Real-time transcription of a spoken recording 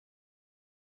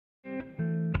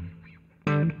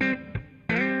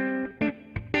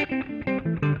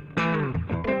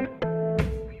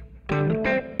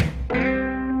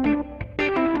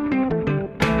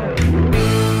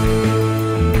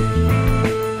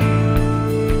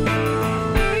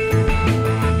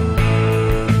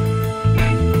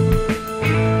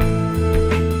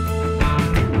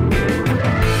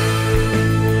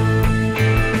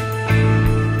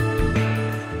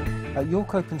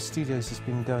York Open Studios has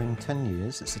been going 10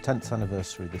 years. It's the 10th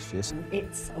anniversary this year.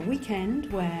 It's a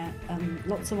weekend where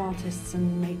lots of artists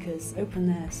and makers open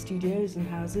their studios and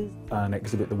houses. And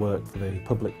exhibit the work for the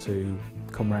public to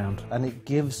come round. And it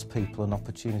gives people an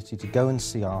opportunity to go and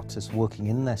see artists working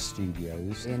in their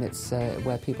studios. And it's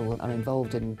where people are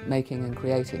involved in making and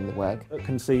creating the work. You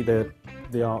can see the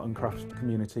art and crafts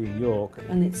community in York.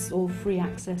 And it's all free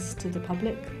access to the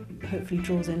public. Hopefully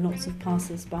draws in lots of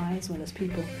passers-by as well as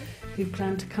people who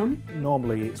plan to come.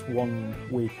 Normally it's one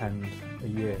weekend a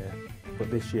year,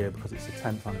 but this year, because it's the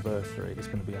 10th anniversary, it's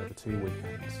going to be over 2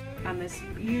 weekends. And there's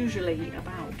usually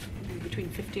about between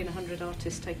 50 and 100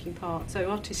 artists taking part.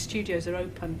 So artist studios are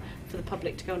open for the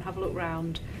public to go and have a look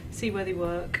round, see where they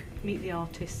work, meet the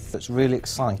artists. It's really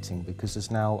exciting because there's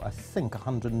now, I think,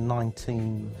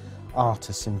 119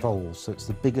 artists involved, so it's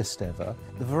the biggest ever.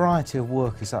 The variety of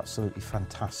work is absolutely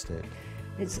fantastic.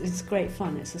 It's great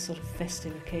fun. It's a sort of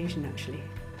festive occasion, actually.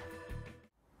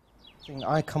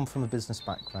 I come from a business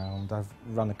background. I've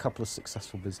run a couple of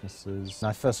successful businesses.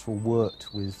 I first of all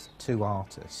worked with 2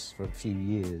 artists for a few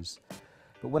years.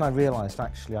 But when I realised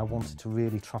actually I wanted to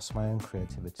really trust my own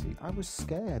creativity, I was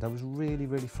scared. I was really,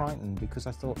 really frightened because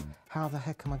I thought, how the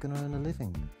heck am I going to earn a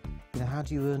living? You know, how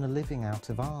do you earn a living out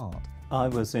of art? I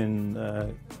was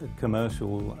in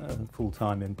commercial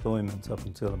full-time employment up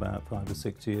until about 5 or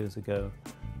 6 years ago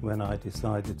when I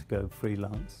decided to go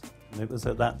freelance. And it was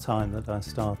at that time that I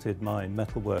started my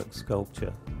metalwork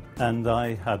sculpture, and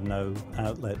I had no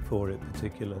outlet for it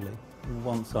particularly.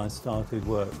 Once I started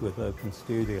work with Open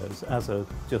Studios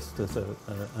just as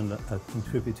a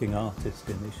contributing artist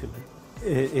initially,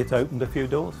 it opened a few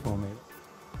doors for me.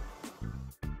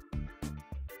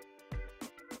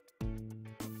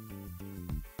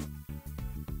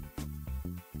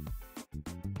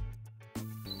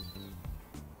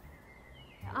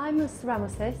 I'm a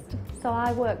ceramicist, so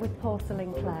I work with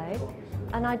porcelain clay,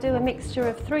 and I do a mixture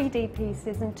of 3D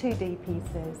pieces and 2D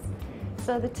pieces.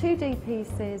 So the 2D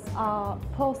pieces are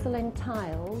porcelain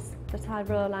tiles that I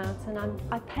roll out and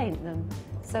I paint them.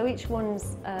 So each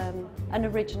one's an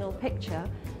original picture,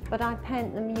 but I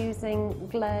paint them using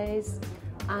glaze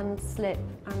and slip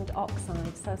and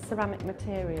oxide, so ceramic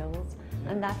materials,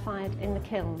 and they're fired in the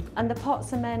kiln. And the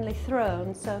pots are mainly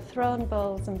thrown, so thrown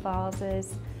bowls and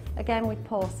vases, again with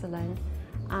porcelain,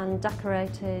 and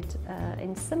decorated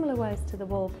in similar ways to the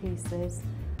wall pieces,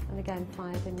 and again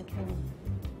fired in the kiln.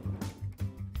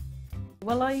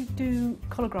 Well, I do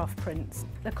collagraph prints.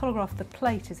 The collagraph, the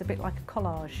plate is a bit like a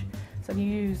collage, so you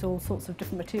use all sorts of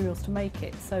different materials to make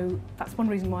it, so that's one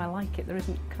reason why I like it. There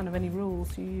isn't kind of any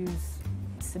rules. You use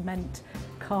cement,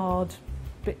 card,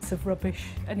 bits of rubbish,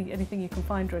 anything you can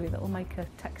find really that will make a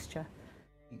texture.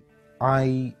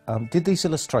 I did these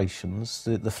illustrations,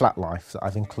 the flat life that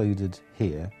I've included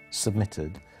here,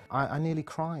 submitted. I nearly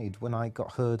cried when I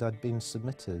got heard I'd been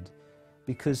submitted,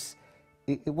 because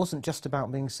it wasn't just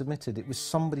about being submitted, it was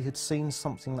somebody had seen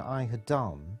something that I had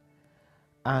done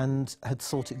and had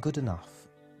thought it good enough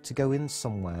to go in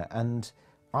somewhere. And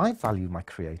I value my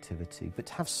creativity, but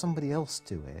to have somebody else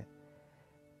do it,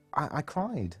 I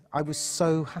cried. I was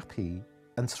so happy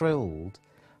and thrilled.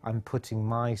 I'm putting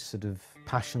my sort of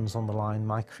passions on the line,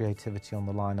 my creativity on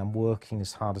the line. I'm working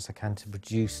as hard as I can to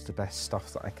produce the best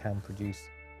stuff that I can produce.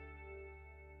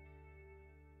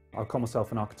 I call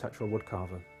myself an architectural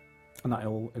woodcarver, and that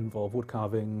will involve wood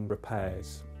carving,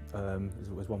 repairs, is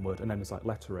one word, and then there's like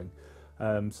lettering.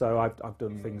 So I've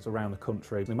done things around the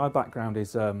country. My background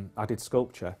is I did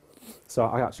sculpture, so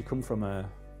I actually come from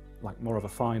more of a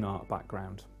fine art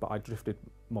background, but I drifted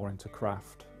more into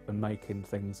craft and making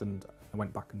things, and I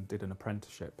went back and did an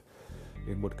apprenticeship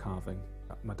in wood carving.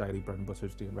 My daily bread and butter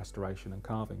is doing restoration and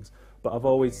carvings, but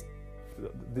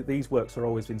these works are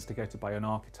always instigated by an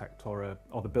architect or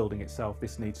the building itself.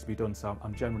 This needs to be done, so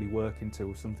I'm generally working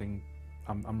to something,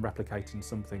 I'm replicating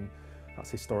something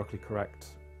that's historically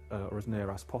correct or as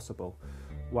near as possible.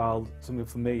 While something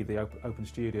for me, the Open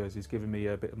Studios is giving me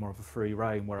a bit more of a free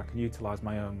rein where I can utilise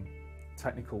my own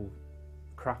technical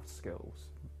craft skills,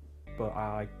 but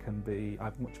I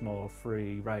have much more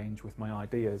free range with my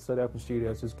ideas. So the Open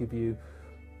Studios does give you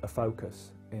a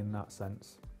focus in that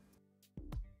sense.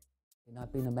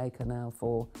 I've been a maker now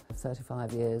for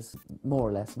 35 years, more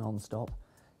or less non-stop,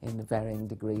 in varying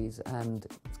degrees, and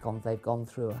they've gone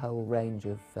through a whole range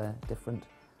of different,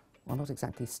 well, not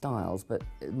exactly styles, but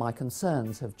my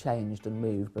concerns have changed and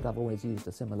moved, but I've always used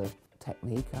a similar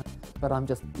technique. But I'm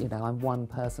just, you know, I'm one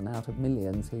person out of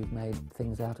millions who've made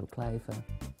things out of clay for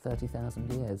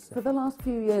 30,000 years. For the last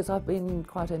few years I've been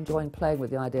quite enjoying playing with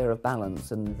the idea of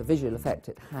balance and the visual effect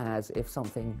it has if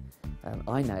something,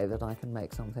 I know that I can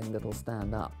make something that'll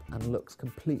stand up and looks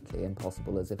completely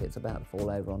impossible as if it's about to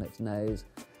fall over on its nose,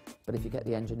 but if you get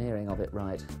the engineering of it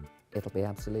right, it'll be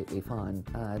absolutely fine.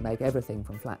 I make everything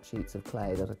from flat sheets of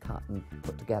clay that are cut and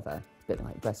put together, a bit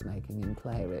like dressmaking in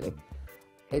clay really.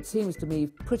 It seems to me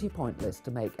pretty pointless to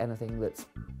make anything that's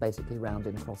basically round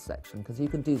in cross-section, because you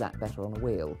can do that better on a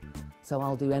wheel. So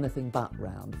I'll do anything but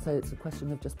round. So it's a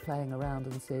question of just playing around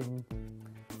and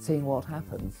seeing what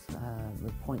happens,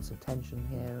 with points of tension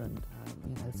here and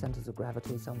you know, centres of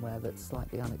gravity somewhere that's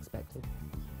slightly unexpected.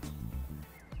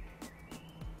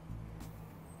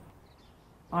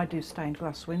 I do stained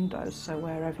glass windows, so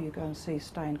wherever you go and see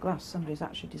stained glass, somebody's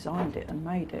actually designed it and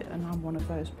made it, and I'm one of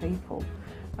those people.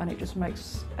 And it just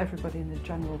makes everybody in the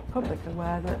general public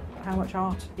aware that how much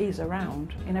art is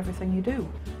around in everything you do.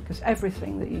 Because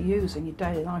everything that you use in your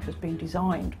daily life has been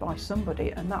designed by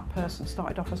somebody, and that person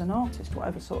started off as an artist,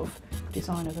 whatever sort of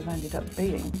designer they've ended up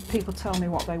being. People tell me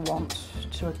what they want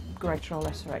to a greater or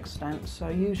lesser extent, so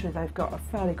usually they've got a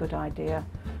fairly good idea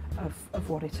of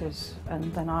what it is,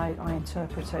 and then I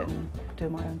interpret it and do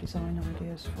my own design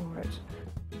ideas for it.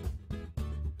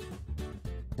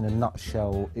 In a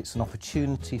nutshell, it's an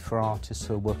opportunity for artists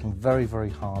who are working very, very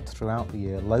hard throughout the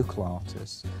year, local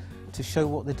artists, to show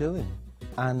what they're doing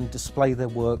and display their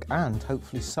work and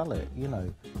hopefully sell it, you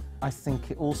know. I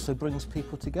think it also brings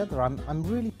people together. I'm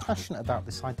really passionate about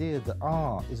this idea that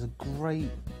art is a great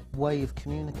way of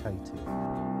communicating.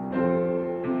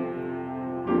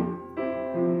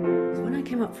 When I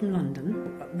came up from London,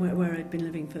 where I'd been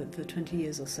living for 20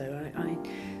 years or so, I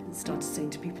started saying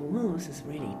to people, oh, this is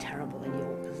really terrible in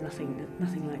York. There's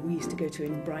nothing like we used to go to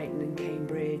in Brighton and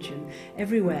Cambridge, and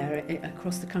everywhere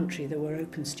across the country there were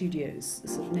open studios. The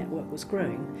sort of network was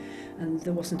growing, and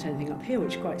there wasn't anything up here,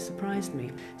 which quite surprised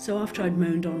me. So after I'd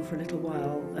moaned on for a little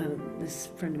while, this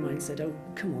friend of mine said, oh,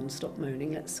 come on, stop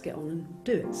moaning, let's get on and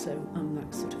do it. So I'm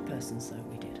that sort of person, so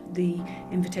we did. The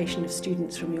invitation of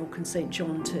students from York and St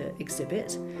John to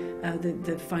exhibit,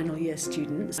 the final year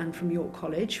students, and from York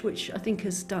College, which I think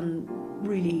has done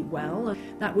really well.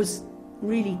 That was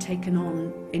really taken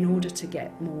on in order to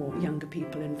get more younger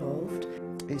people involved.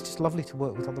 It's just lovely to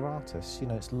work with other artists, you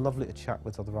know, it's lovely to chat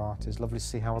with other artists, lovely to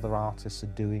see how other artists are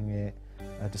doing it,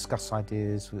 discuss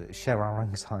ideas, share our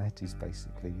anxieties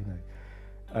basically, you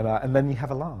know, and then you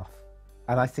have a laugh.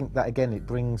 And I think that, again, it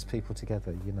brings people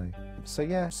together, you know. So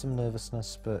yeah, some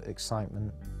nervousness, but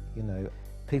excitement, you know.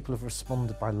 People have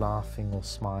responded by laughing or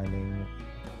smiling.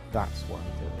 That's why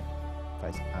I do it.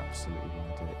 That is absolutely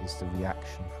why I do it, is the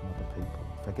reaction from other people.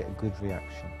 If I get a good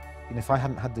reaction. And if I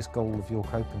hadn't had this goal of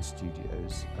York Open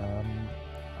Studios,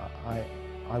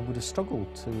 I would have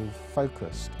struggled to have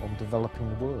focused on developing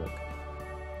the work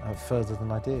further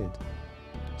than I did.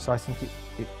 So I think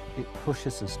it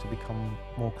pushes us to become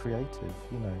more creative,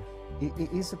 you know.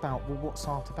 It is about, well, what's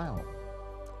art about?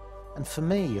 And for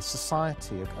me, a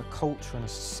society, a culture and a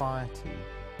society,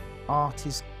 art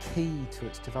is key to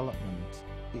its development.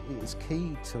 It is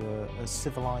key to a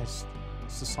civilised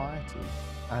society.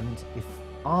 And if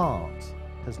art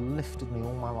has lifted me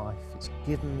all my life, it's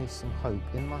given me some hope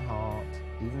in my heart,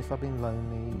 even if I've been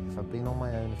lonely, if I've been on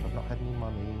my own, if I've not had any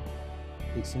money,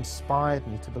 it's inspired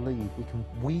me to believe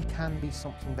we can be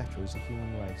something better as a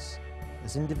human race.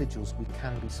 As individuals, we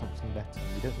can be something better.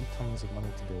 We don't need tons of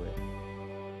money to do it.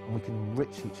 And we can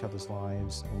enrich each other's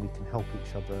lives, and we can help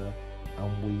each other,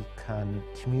 and we can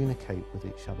communicate with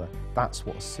each other. That's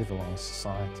what a civilised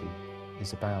society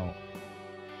is about.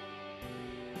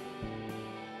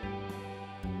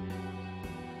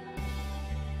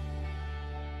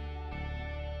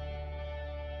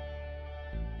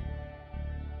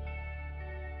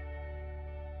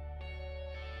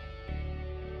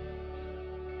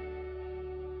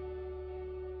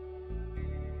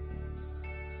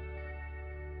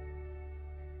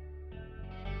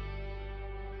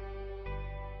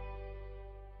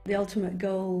 The ultimate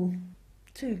goal,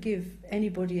 to give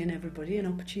anybody and everybody an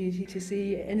opportunity to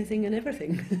see anything and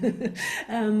everything.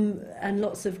 And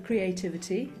lots of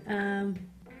creativity.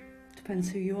 Depends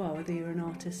who you are, whether you're an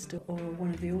artist or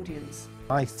one of the audience.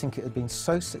 I think it had been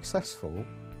so successful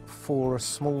for a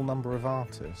small number of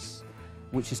artists,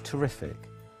 which is terrific.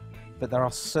 But there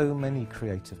are so many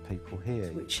creative people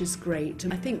here. Which is great.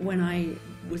 I think when I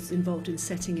was involved in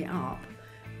setting it up,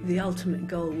 The ultimate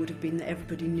goal would have been that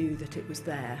everybody knew that it was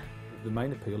there. The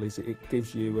main appeal is it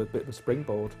gives you a bit of a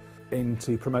springboard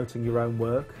into promoting your own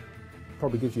work.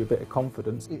 Probably gives you a bit of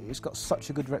confidence. It's got such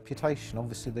a good reputation.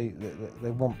 Obviously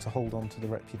they want to hold on to the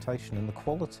reputation and the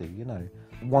quality, you know.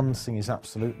 One thing is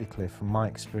absolutely clear from my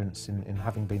experience in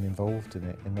having been involved in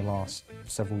it in the last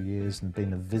several years and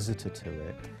being a visitor to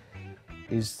it,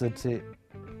 is that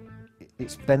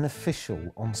it's beneficial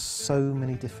on so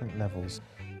many different levels.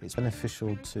 It's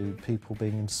beneficial to people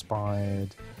being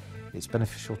inspired, it's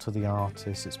beneficial to the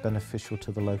artists, it's beneficial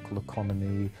to the local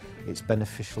economy, it's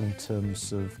beneficial in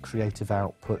terms of creative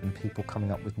output and people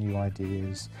coming up with new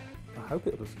ideas. I hope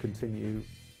it'll just continue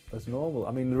as normal.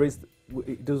 I mean,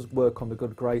 it does work on the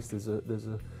good grace. There's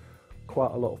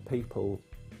quite a lot of people,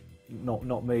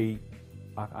 not me,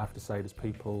 I have to say, there's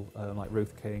people like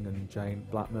Ruth King and Jane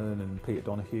Blackman and Peter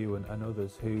Donahue and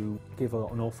others who give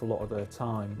an awful lot of their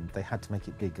time. They had to make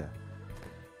it bigger.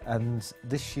 And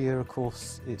this year, of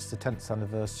course, it's the 10th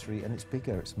anniversary and it's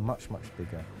bigger, it's much, much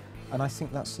bigger. And I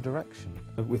think that's the direction.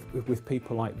 With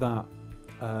people like that,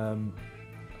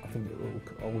 I think it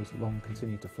will always long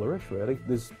continue to flourish, really.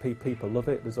 There's people love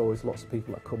it, there's always lots of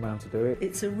people that come round to do it.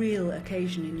 It's a real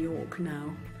occasion in York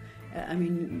now. I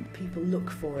mean, people look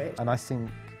for it. And I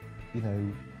think, you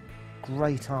know,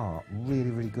 great art,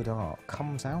 really, really good art,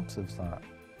 comes out of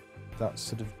that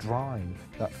sort of drive,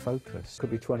 that focus. It'll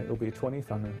be a 20th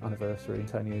anniversary in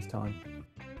 10 years' time.